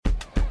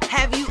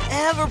Have you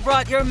ever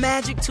brought your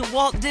magic to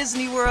Walt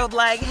Disney World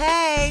like,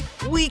 hey,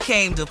 we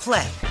came to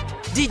play?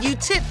 Did you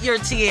tip your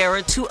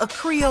tiara to a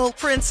Creole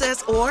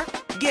princess or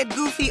get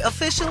goofy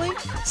officially?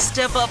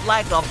 Step up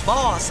like a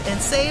boss and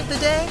save the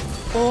day?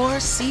 Or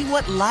see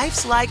what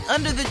life's like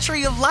under the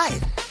tree of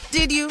life?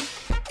 Did you?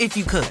 If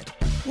you could.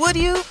 Would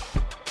you?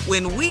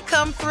 When we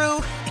come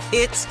through,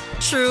 it's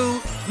true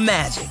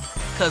magic.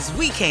 'Cause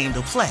we came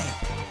to play.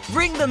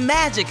 Bring the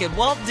magic at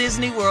Walt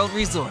Disney World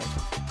Resort.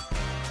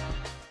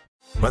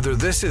 Whether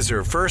this is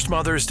her first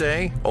Mother's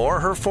Day or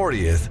her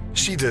 40th,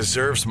 she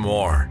deserves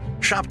more.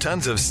 Shop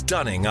tons of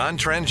stunning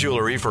on-trend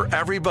jewelry for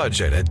every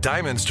budget at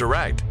Diamonds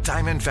Direct.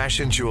 Diamond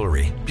fashion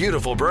jewelry,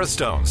 beautiful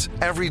birthstones,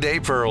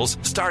 everyday pearls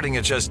starting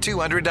at just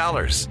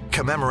 $200.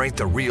 Commemorate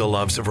the real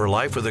loves of her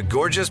life with a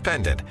gorgeous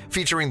pendant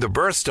featuring the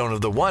birthstone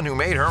of the one who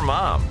made her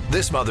mom.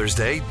 This Mother's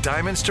Day,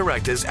 Diamonds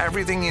Direct is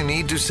everything you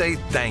need to say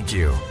thank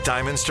you.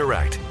 Diamonds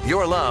Direct,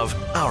 your love,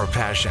 our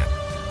passion.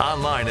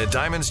 Online at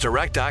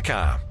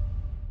diamondsdirect.com.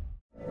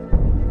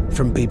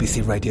 From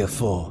BBC Radio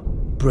 4,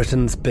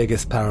 Britain's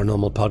biggest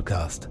paranormal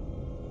podcast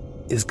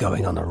is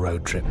going on a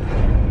road trip.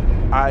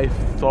 I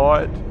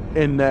thought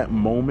in that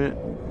moment,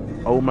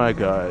 oh my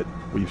God,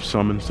 we've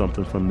summoned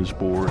something from this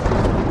board.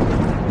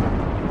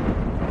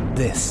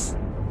 This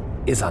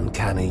is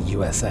Uncanny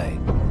USA.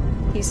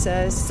 He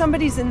says,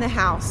 somebody's in the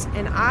house,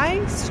 and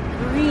I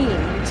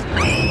screamed.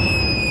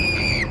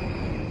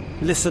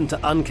 Listen to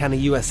Uncanny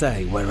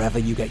USA wherever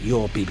you get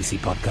your BBC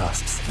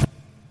podcasts,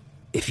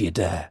 if you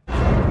dare.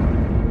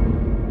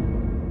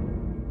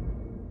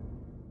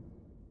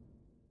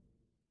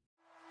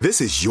 This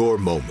is your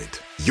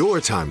moment, your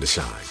time to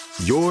shine,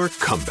 your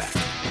comeback.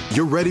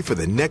 You're ready for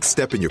the next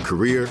step in your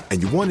career,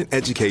 and you want an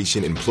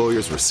education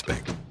employers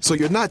respect. So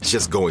you're not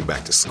just going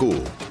back to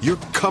school, you're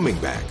coming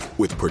back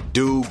with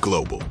Purdue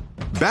Global.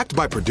 Backed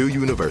by Purdue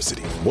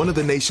University, one of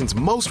the nation's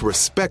most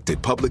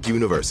respected public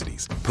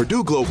universities,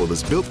 Purdue Global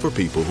is built for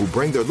people who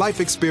bring their life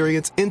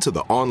experience into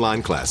the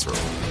online classroom.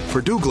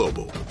 Purdue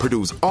Global,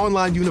 Purdue's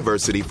online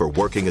university for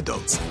working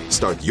adults.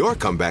 Start your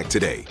comeback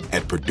today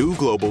at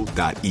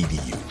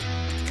purdueglobal.edu.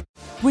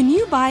 When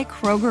you buy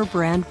Kroger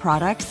brand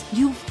products,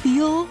 you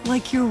feel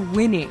like you're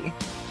winning.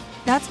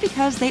 That's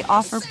because they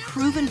offer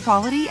proven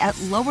quality at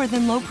lower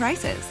than low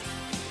prices.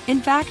 In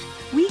fact,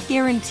 we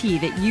guarantee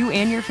that you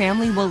and your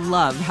family will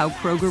love how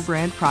Kroger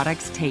brand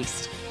products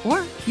taste,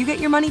 or you get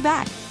your money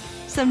back.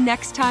 So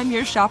next time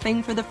you're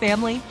shopping for the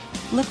family,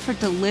 look for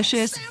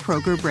delicious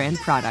Kroger brand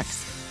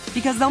products,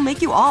 because they'll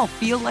make you all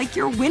feel like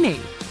you're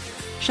winning.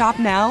 Shop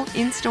now,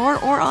 in-store,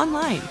 or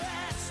online.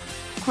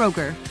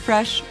 Kroger,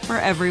 fresh for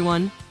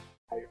everyone.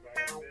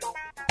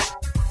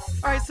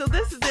 All right, so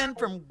this is in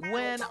from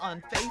Gwen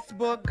on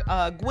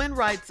Facebook. Gwen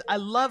writes, I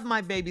love my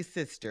baby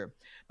sister,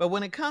 but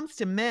when it comes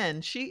to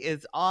men, she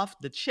is off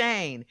the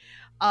chain.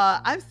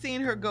 I've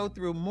seen her go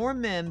through more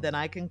men than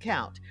I can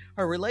count.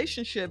 Her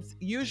relationships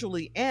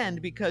usually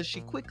end because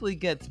she quickly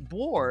gets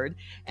bored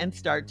and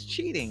starts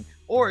cheating,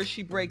 or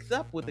she breaks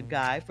up with a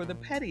guy for the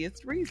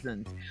pettiest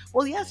reasons.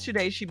 Well,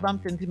 yesterday she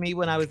bumped into me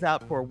when I was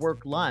out for a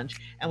work lunch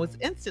and was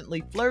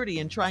instantly flirty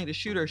and trying to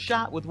shoot her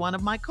shot with one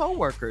of my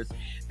coworkers.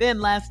 Then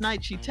last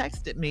night she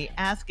texted me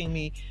asking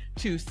me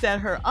to set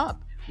her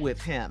up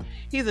with him.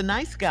 He's a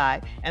nice guy,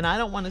 and I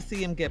don't want to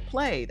see him get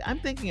played. I'm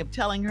thinking of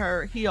telling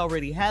her he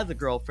already has a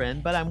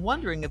girlfriend, but I'm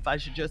wondering if I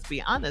should just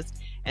be honest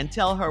and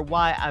tell her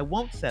why I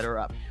won't set her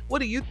up. What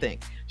do you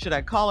think? Should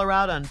I call her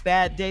out on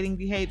bad dating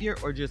behavior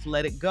or just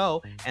let it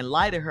go and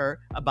lie to her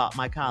about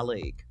my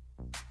colleague?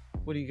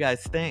 What do you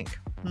guys think?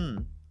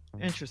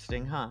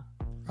 Interesting, huh?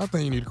 I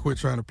think you need to quit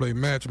trying to play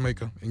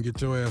matchmaker and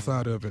get your ass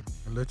out of it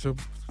and let your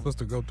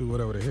sister go through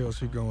whatever the hell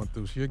she's going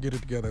through. She'll get it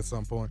together at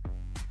some point.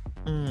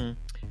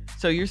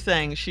 So you're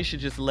saying she should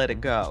just let it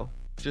go?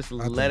 Just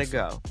let it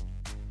go.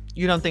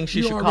 You don't think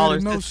she should call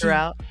her sister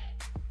out?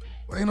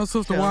 Ain't no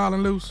sister wild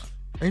and loose.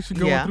 Ain't she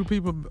going through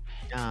people?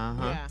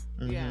 Yeah.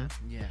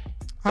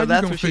 How so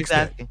that's you what she's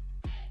asking.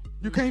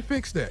 You can't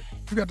fix that.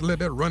 You got to let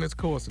that run its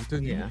course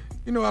until you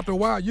know, after a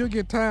while, you'll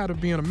get tired of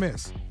being a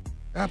mess.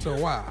 After a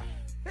while.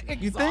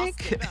 You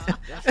think?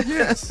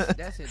 Yes.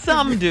 That's it.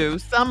 Some do.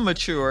 Some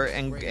mature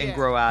and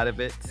grow out of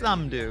it.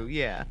 Some do,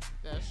 yeah.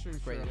 That's true.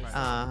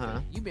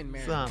 You've been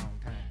married a long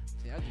time.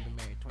 See, I've been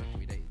married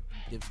 23 days.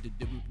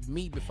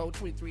 Me before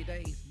 23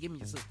 days, give me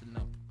your sister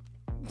number.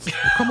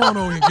 Come on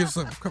over and get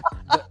some.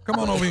 Come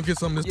on over and get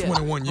some of this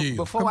 21 years.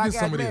 Before I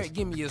got married,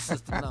 give me your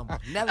sister number.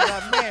 Now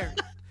that I'm married,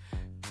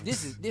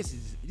 this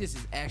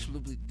is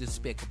absolutely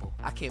despicable.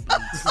 I can't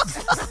believe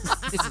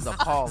this. This is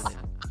appalling.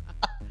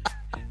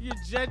 You're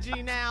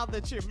judging now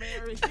that you're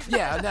married?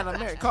 Yeah, now I'm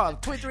married. Carl,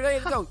 23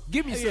 days ago,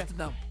 give me your sister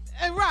number.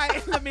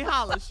 Right, let me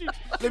holler. Shoot.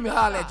 Let me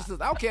holler at your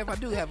sister. I don't care if I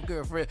do have a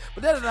girlfriend,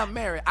 but now that I'm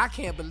married, I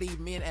can't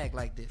believe men act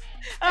like this.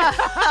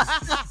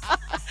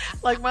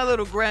 Like my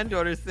little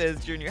granddaughter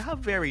says, Junior, how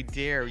very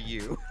dare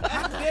you?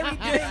 How very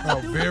dare you? How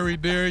very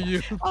dare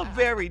you? How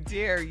very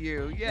dare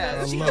you?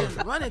 Yes. She been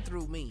running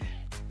through me.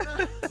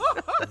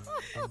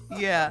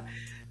 Yeah.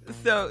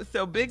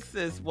 So Big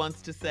Sis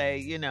wants to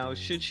say,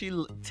 should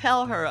she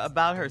tell her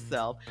about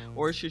herself,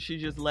 or should she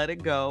just let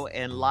it go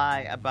and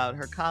lie about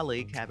her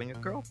colleague having a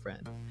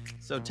girlfriend?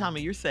 So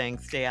Tommy, you're saying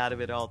stay out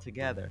of it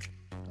altogether.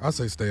 I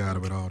say stay out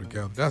of it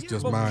altogether. That's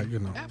just my,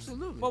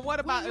 Absolutely. But what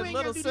about if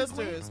little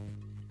sister is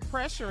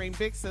pressuring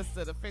Big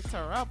Sister to fix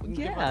her up and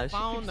give her a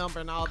phone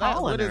number and all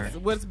that?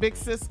 What's Big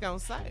Sis gonna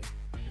say?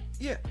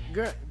 Yeah,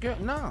 girl,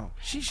 no.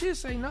 She should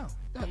say no.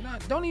 No,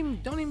 don't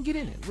even get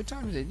in it. What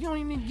time is it? You don't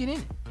even need to get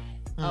in it.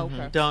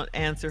 Okay. Don't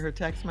answer her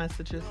text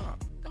messages.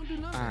 Don't do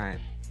nothing. All right.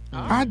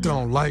 I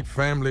don't like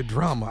family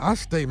drama. I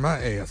stay my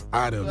ass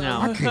out of it.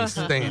 No. I can't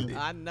stand it.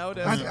 I know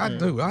that. I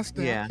do. I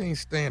can't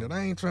stand it.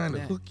 I ain't trying to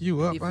hook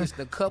you up. If it's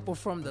the couple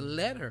from the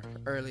letter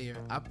earlier,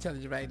 I'm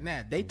telling you right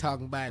now, they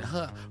talking about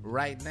her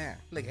right now.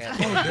 Look at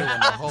them doing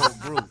the whole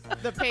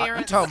group. The parents.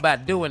 I'm talking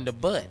about doing the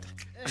butt.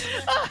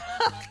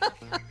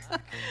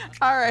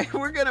 All right,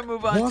 we're going to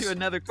move on to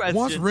another question.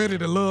 Once Ready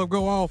to Love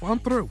go off, I'm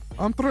through.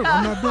 I'm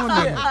not doing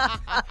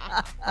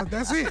that.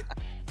 That's it.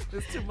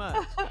 It's too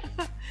much.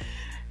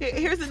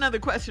 Here's another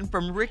question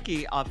from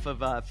Ricky off of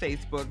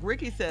Facebook.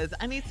 Ricky says,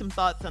 I need some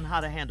thoughts on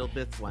how to handle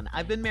this one.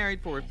 I've been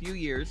married for a few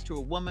years to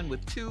a woman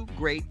with 2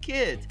 great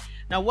kids.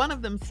 Now, one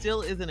of them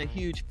still isn't a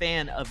huge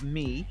fan of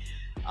me,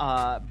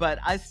 but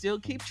I still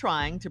keep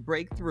trying to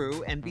break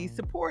through and be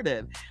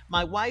supportive.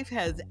 My wife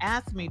has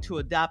asked me to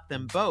adopt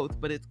them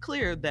both, but it's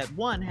clear that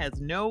one has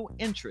no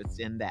interest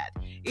in that,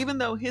 even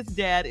though his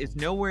dad is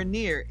nowhere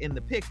near in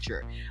the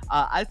picture.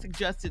 I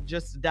suggested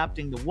just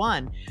adopting the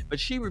one, but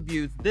she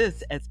reviews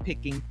this as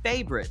picking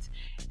favorites,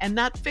 and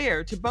not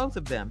fair to both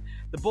of them.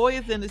 The boy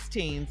is in his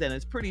teens and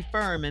is pretty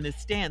firm in his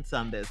stance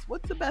on this.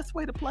 What's the best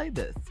way to play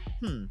this?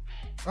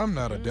 I'm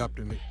not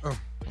adopting it. What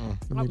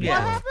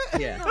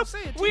happened? Yeah.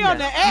 We on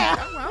the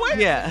air.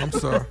 Yeah. I'm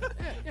sorry.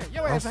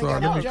 Your ass I'm ain't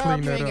sorry. got no Let me job. clean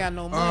You that ain't got up.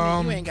 no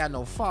money. You ain't got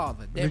no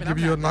father. Let me give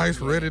you a nice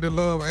Ready to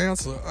Love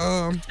answer.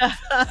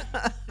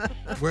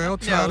 Well,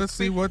 try to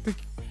see what the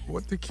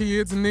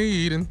kids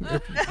need, and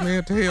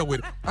man, to hell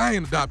with it. I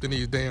ain't adopting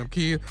these damn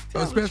kids,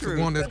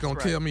 especially one that's gonna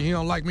tell me he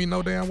don't like me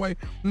no damn way.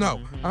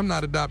 No, I'm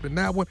not adopting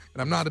that one,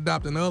 and I'm not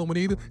adopting the other one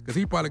either, because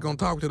he probably gonna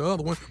talk to the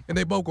other one, and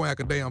they both gonna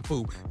act a damn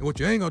fool. And what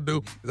you ain't gonna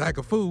do is act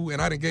a fool,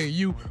 and I done gave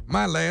you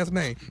my last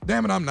name.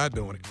 Damn it, I'm not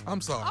doing it. I'm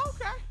sorry.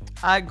 Okay.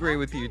 I agree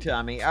with you,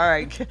 Tommy. All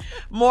right.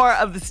 More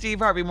of the Steve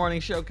Harvey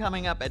Morning Show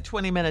coming up at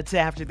 20 minutes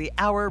after the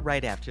hour,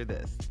 right after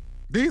this.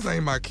 These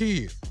ain't my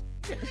kids.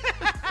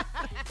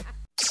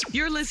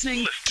 You're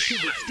listening to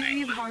the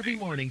Steve Harvey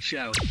Morning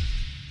Show.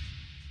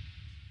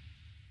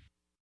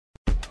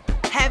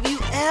 Have you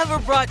ever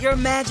brought your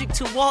magic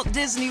to Walt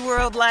Disney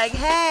World like,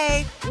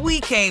 hey, we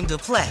came to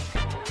play?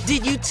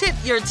 Did you tip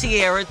your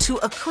tiara to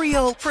a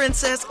Creole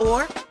princess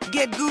or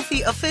get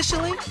goofy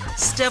officially?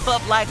 Step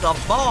up like a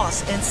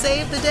boss and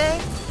save the day?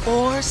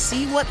 Or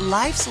see what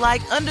life's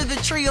like under the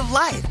tree of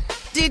life?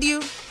 Did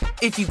you?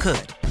 If you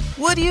could.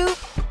 Would you?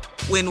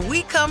 When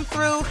we come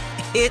through,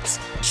 it's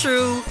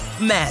true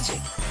magic.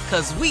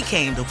 'Cause we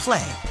came to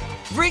play.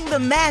 Bring the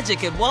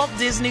magic at Walt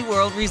Disney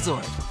World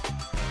Resort.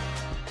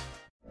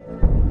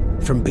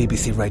 From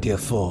BBC Radio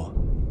 4,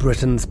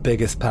 Britain's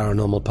biggest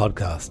paranormal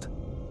podcast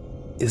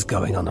is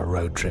going on a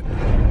road trip.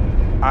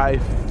 I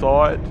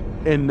thought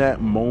in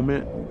that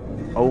moment,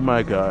 oh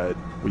my God,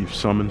 we've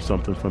summoned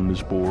something from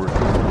this board.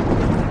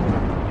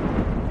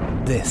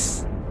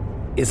 This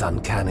is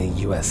Uncanny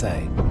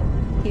USA.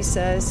 He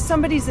says,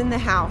 somebody's in the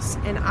house,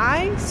 and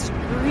I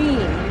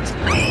screamed.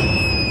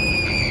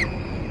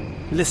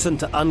 Listen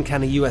to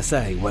Uncanny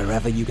USA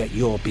wherever you get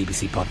your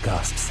BBC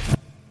podcasts,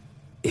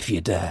 if you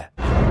dare.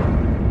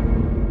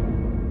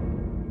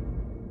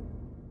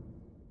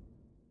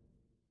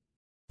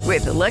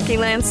 With the Lucky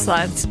Land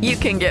Slots, you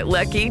can get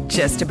lucky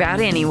just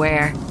about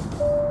anywhere.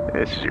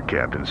 This is your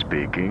captain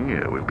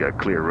speaking. We've got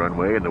clear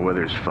runway and the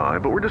weather's fine,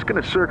 but we're just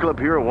going to circle up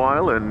here a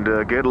while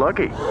and get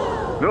lucky.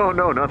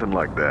 No, nothing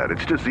like that.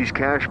 It's just these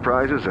cash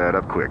prizes add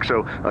up quick.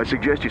 So I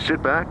suggest you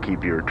sit back,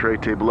 keep your tray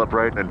table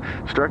upright, and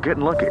start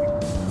getting lucky.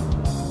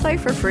 Play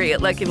for free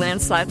at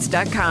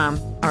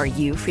LuckyLandSlots.com. Are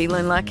you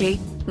feeling lucky?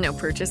 No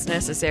purchase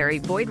necessary.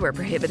 Void where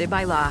prohibited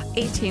by law.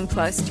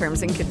 18+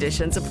 terms and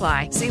conditions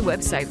apply. See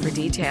website for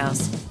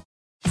details.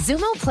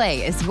 Xumo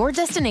Play is your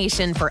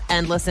destination for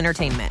endless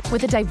entertainment.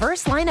 With a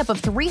diverse lineup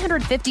of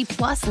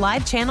 350+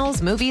 live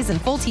channels, movies,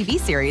 and full TV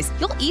series,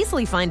 you'll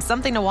easily find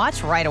something to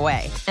watch right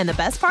away. And the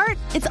best part?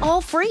 It's all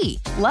free.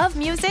 Love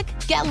music?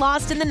 Get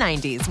lost in the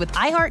 90s with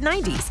iHeart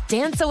 90s.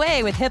 Dance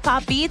away with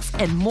hip-hop beats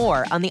and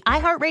more on the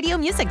iHeartRadio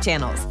music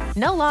channels.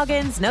 No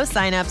logins, no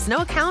signups, no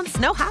accounts,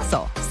 no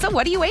hassle. So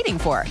what are you waiting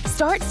for?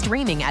 Start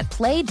streaming at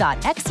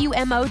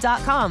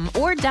play.xumo.com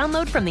or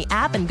download from the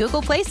app and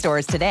Google Play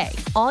stores today.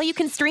 All you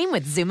can stream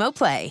with Xumo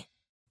Play.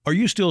 Are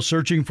you still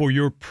searching for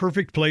your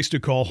perfect place to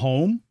call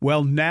home?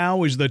 Well,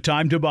 now is the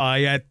time to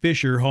buy at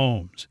Fisher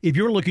Homes. If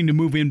you're looking to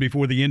move in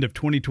before the end of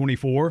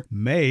 2024,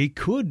 May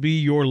could be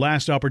your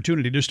last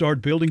opportunity to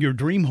start building your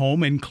dream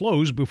home and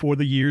close before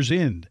the year's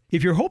end.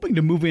 If you're hoping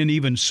to move in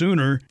even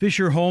sooner,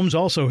 Fisher Homes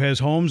also has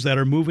homes that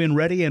are move-in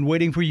ready and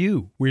waiting for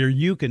you, where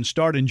you can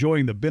start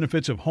enjoying the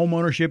benefits of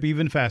homeownership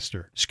even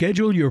faster.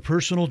 Schedule your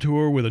personal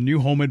tour with a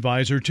new home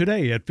advisor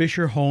today at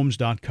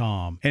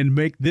FisherHomes.com and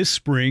make this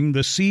spring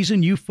the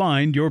season you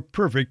find your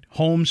perfect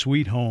home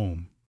sweet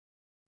home.